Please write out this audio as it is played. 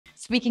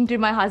speaking to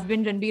my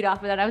husband, Ranbir,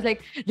 after that. I was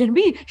like,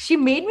 Ranbir, she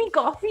made me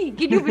coffee.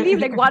 Can you believe?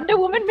 Like, Wonder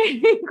Woman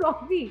made me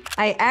coffee.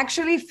 I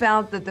actually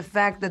felt that the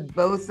fact that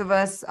both of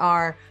us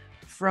are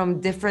from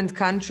different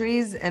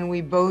countries and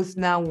we both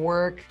now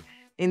work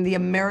in the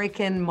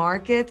American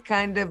market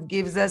kind of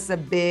gives us a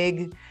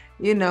big,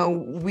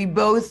 we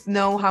both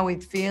know how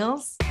it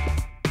feels.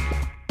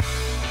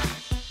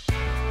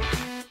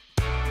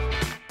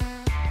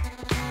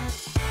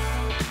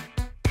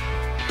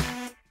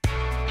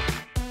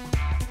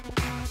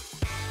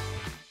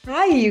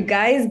 Hi, you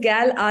guys.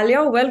 Gal,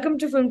 Alia, welcome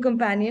to Film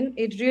Companion.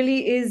 It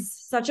really is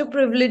such a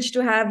privilege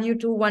to have you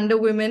two Wonder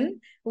Women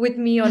with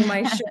me on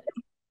my show.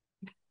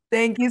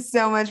 Thank you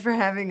so much for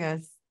having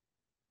us.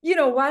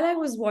 While I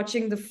was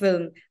watching the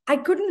film, I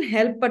couldn't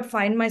help but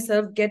find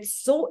myself get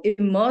so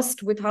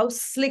immersed with how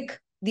slick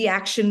the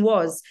action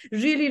was.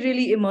 Really,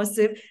 really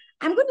immersive.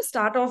 I'm going to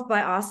start off by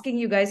asking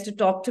you guys to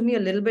talk to me a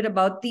little bit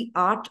about the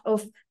art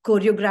of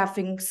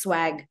choreographing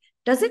swag.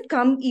 Does it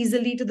come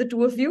easily to the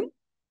two of you?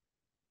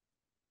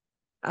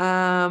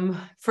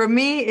 For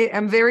me,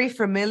 I'm very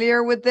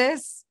familiar with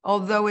this,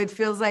 although it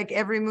feels like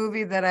every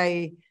movie that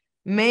I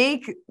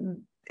make,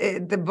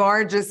 the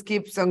bar just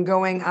keeps on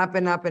going up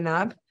and up and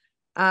up.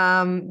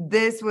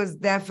 This was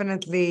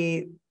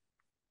definitely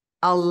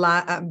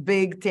a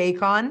big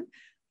take on.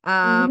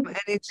 And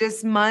it's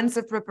just months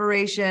of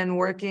preparation,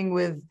 working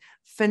with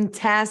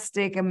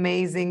fantastic,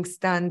 amazing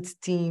stunt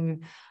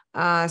team,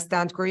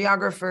 stunt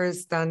choreographers,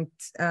 stunt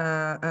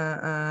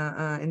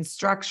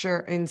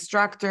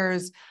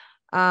instructors.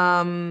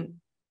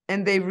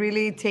 And they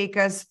really take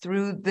us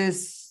through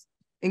this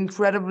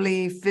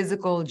incredibly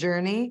physical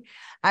journey.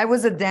 I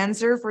was a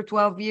dancer for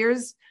 12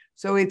 years,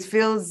 so it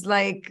feels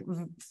like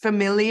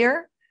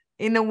familiar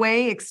in a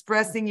way,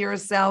 expressing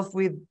yourself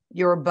with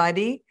your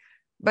body,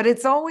 but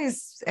it's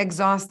always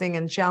exhausting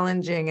and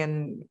challenging,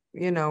 and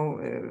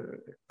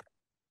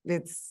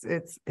it's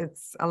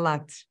a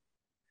lot.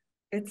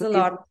 It's a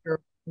lot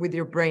with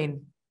your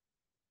brain.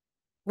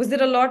 Was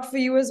it a lot for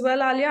you as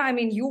well, Alia? I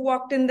mean, you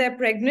walked in there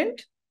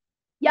pregnant.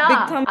 Yeah,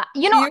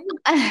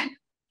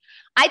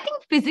 I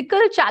think physical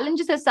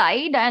challenges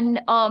aside,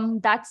 and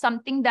that's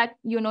something that,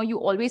 you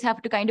always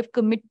have to kind of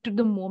commit to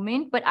the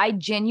moment. But I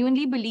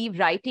genuinely believe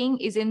writing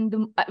is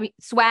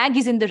swag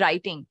is in the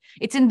writing.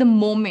 It's in the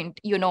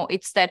moment,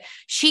 it's that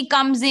she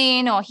comes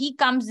in or he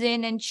comes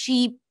in and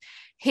she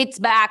hits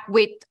back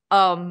with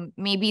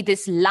maybe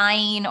this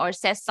line or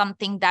says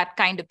something that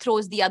kind of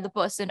throws the other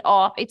person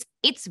off.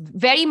 It's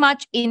very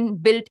much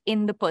built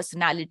in the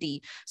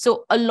personality.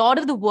 So a lot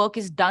of the work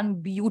is done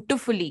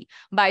beautifully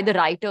by the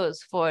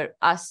writers for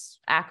us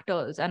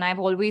actors. And I've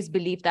always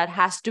believed that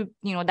has to,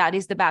 that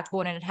is the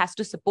backbone, and it has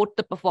to support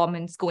the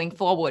performance going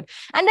forward.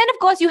 And then, of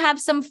course, you have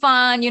some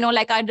fun,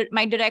 like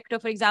my director,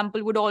 for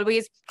example,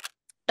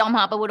 Tom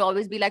Harper would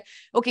always be like,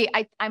 okay,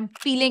 I'm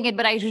feeling it,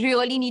 but I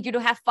really need you to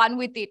have fun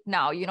with it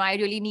now. I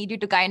really need you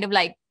to kind of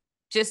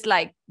just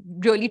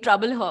really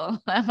trouble her.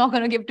 I'm not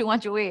going to give too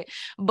much away.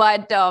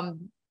 But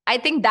I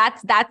think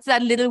that's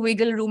that little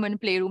wiggle room and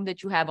playroom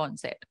that you have on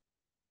set.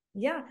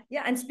 Yeah.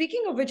 And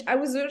speaking of which, I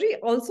was really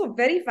also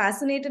very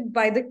fascinated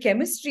by the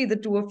chemistry the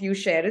two of you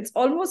share. It's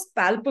almost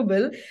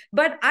palpable,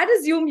 but I'd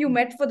assume you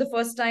met for the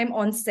first time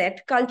on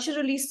set,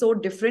 culturally so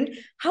different.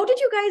 How did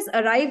you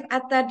guys arrive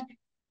at that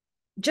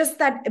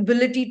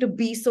ability to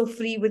be so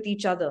free with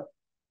each other?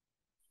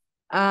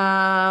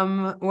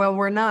 Well,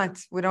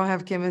 we don't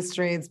have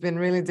chemistry. It's been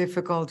really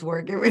difficult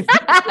working with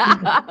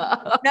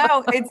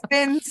no, it's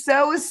been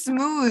so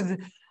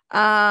smooth.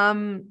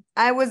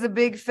 I was a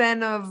big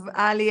fan of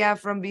Alia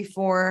from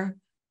before,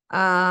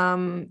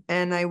 and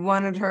I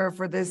wanted her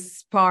for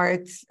this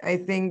part. I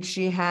think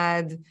she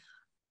had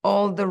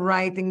all the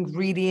right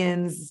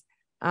ingredients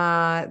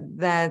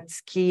that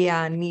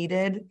Kia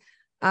needed.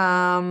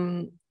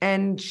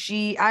 And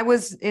I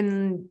was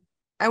in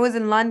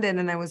London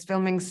and I was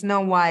filming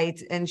Snow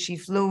White, and she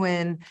flew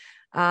in,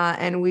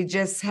 and we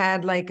just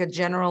had a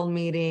general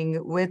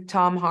meeting with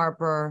Tom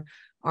Harper,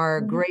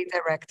 our great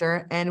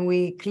director, and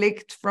we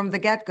clicked from the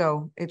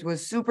get-go. It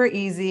was super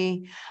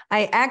easy.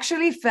 I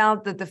actually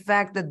felt that the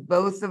fact that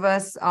both of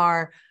us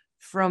are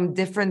from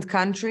different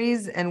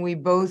countries and we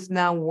both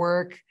now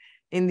work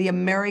in the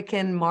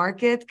American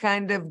market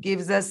kind of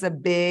gives us a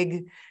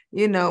big,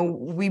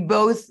 we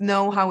both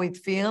know how it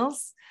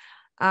feels.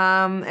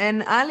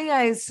 And Alia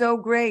is so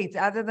great,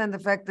 other than the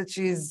fact that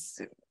she's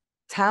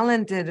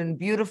talented and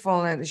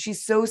beautiful, and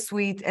she's so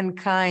sweet and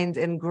kind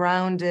and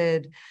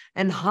grounded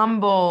and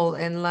humble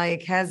and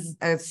has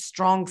a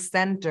strong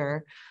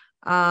center.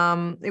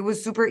 It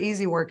was super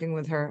easy working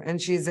with her, and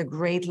she's a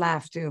great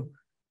laugh too.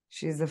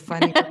 She's a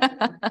funny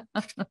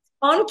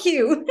on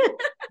cue.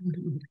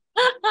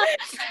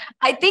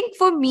 I think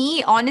for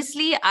me,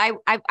 honestly, I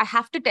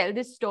have to tell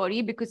this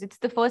story because it's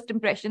the first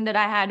impression that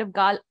I had of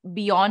Gal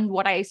beyond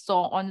what I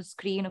saw on the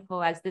screen of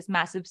her as this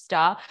massive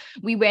star.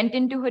 We went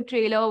into her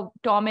trailer,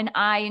 Tom and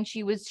I, and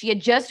she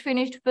had just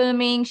finished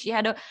filming. She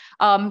had a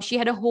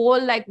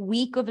whole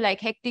week of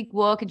hectic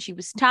work, and she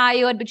was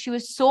tired, but she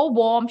was so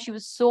warm. She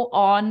was so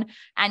on,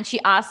 and she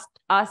asked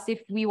us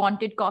if we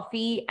wanted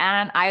coffee.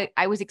 And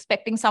I was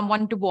expecting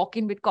someone to walk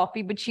in with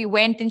coffee, but she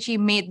went and she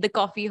made the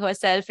coffee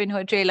herself in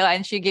her trailer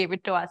and she gave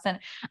it to us. And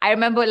I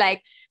remember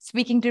like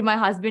speaking to my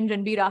husband,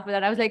 Ranbir, after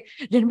that. I was like,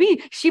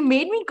 Ranbir, she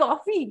made me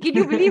coffee. Can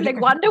you believe,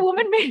 like, Wonder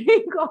Woman made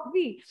me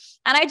coffee?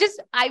 And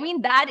I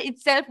mean, that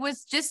itself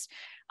was just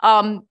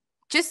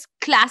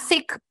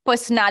classic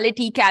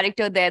personality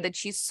character there, that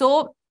she's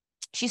so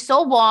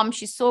warm,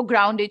 she's so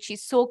grounded,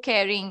 she's so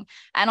caring.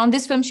 And on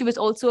this film, she was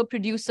also a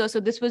producer. So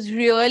this was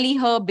really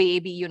her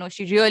baby. You know,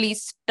 she really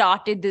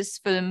started this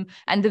film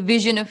and the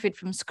vision of it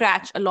from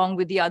scratch along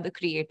with the other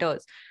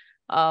creators.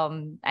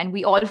 And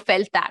we all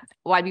felt that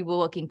while we were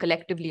working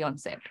collectively on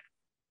set.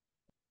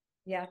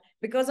 Yeah,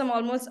 because I'm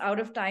almost out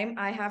of time,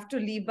 I have to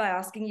leave by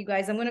asking you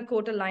guys. I'm going to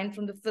quote a line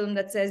from the film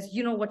that says,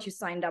 you know what you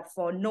signed up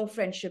for, no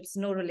friendships,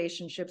 no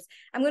relationships.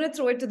 I'm going to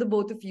throw it to the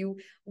both of you.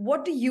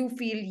 What do you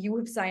feel you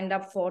have signed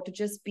up for to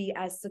just be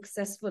as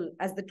successful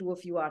as the two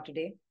of you are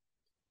today?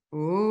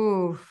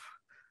 Oof.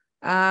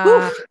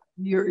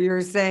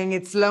 You're saying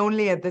it's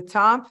lonely at the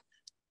top.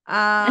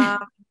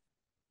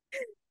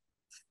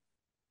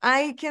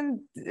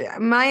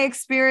 My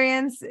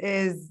experience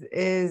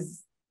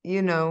is,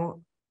 you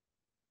know,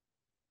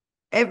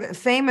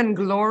 fame and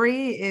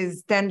glory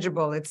is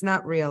tangible. It's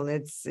not real.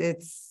 It's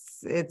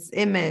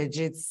image,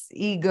 it's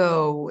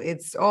ego,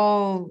 it's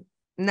all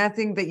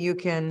nothing that you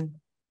can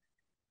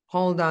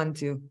hold on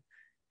to.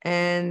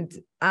 And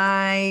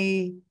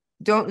I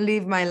don't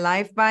live my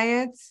life by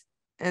it.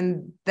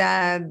 And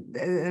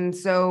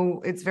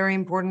so it's very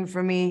important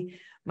for me.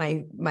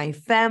 My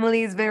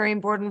family is very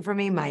important for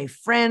me. My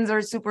friends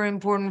are super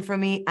important for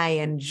me. I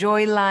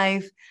enjoy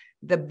life.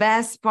 The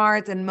best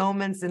part and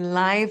moments in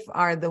life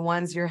are the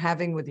ones you're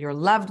having with your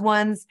loved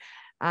ones.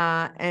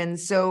 And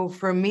so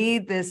for me,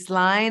 this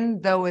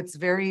line, though it's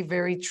very,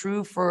 very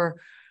true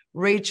for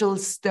Rachel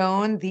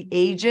Stone, the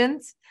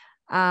agent,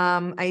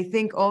 I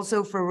think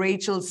also for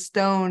Rachel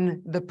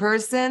Stone, the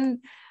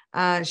person,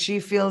 she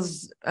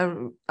feels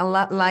a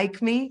lot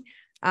like me.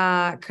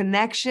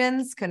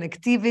 Connections,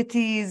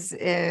 connectivities,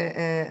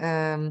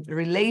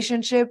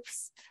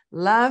 relationships,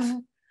 love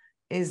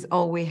is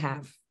all we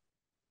have.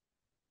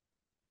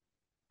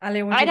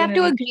 Ale, I'd have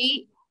to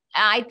agree.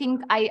 I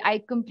think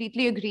I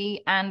completely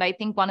agree. And I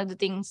think one of the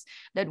things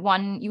that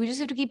you just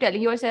have to keep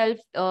telling yourself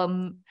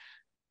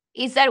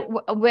is that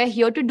we're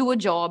here to do a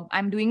job.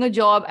 I'm doing a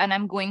job and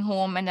I'm going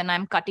home and then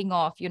I'm cutting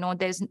off. You know,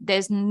 there's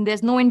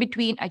no in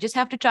between. I just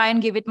have to try and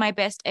give it my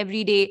best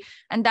every day.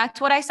 And that's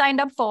what I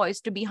signed up for,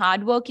 is to be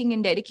hardworking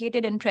and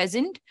dedicated and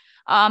present.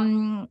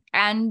 And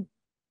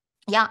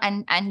yeah,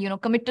 and you know,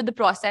 commit to the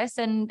process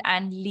and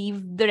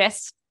leave the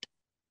rest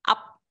up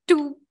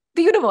to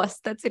the universe.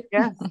 That's it.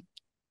 Yes.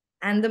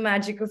 And the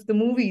magic of the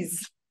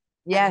movies.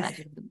 Yes.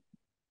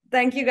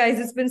 Thank you, guys.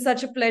 It's been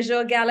such a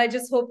pleasure. Gal, I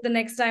just hope the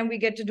next time we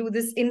get to do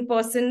this in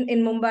person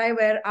in Mumbai,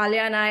 where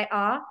Alia and I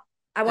are.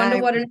 I wonder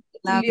what to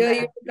lure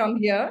you to come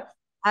here.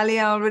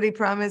 Alia already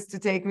promised to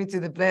take me to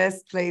the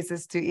best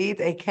places to eat.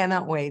 I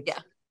cannot wait.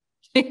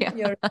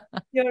 Yeah.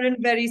 You're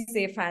in very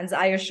safe hands,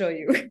 I assure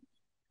you.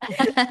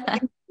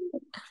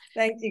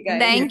 Thank you, guys.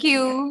 Thank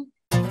you.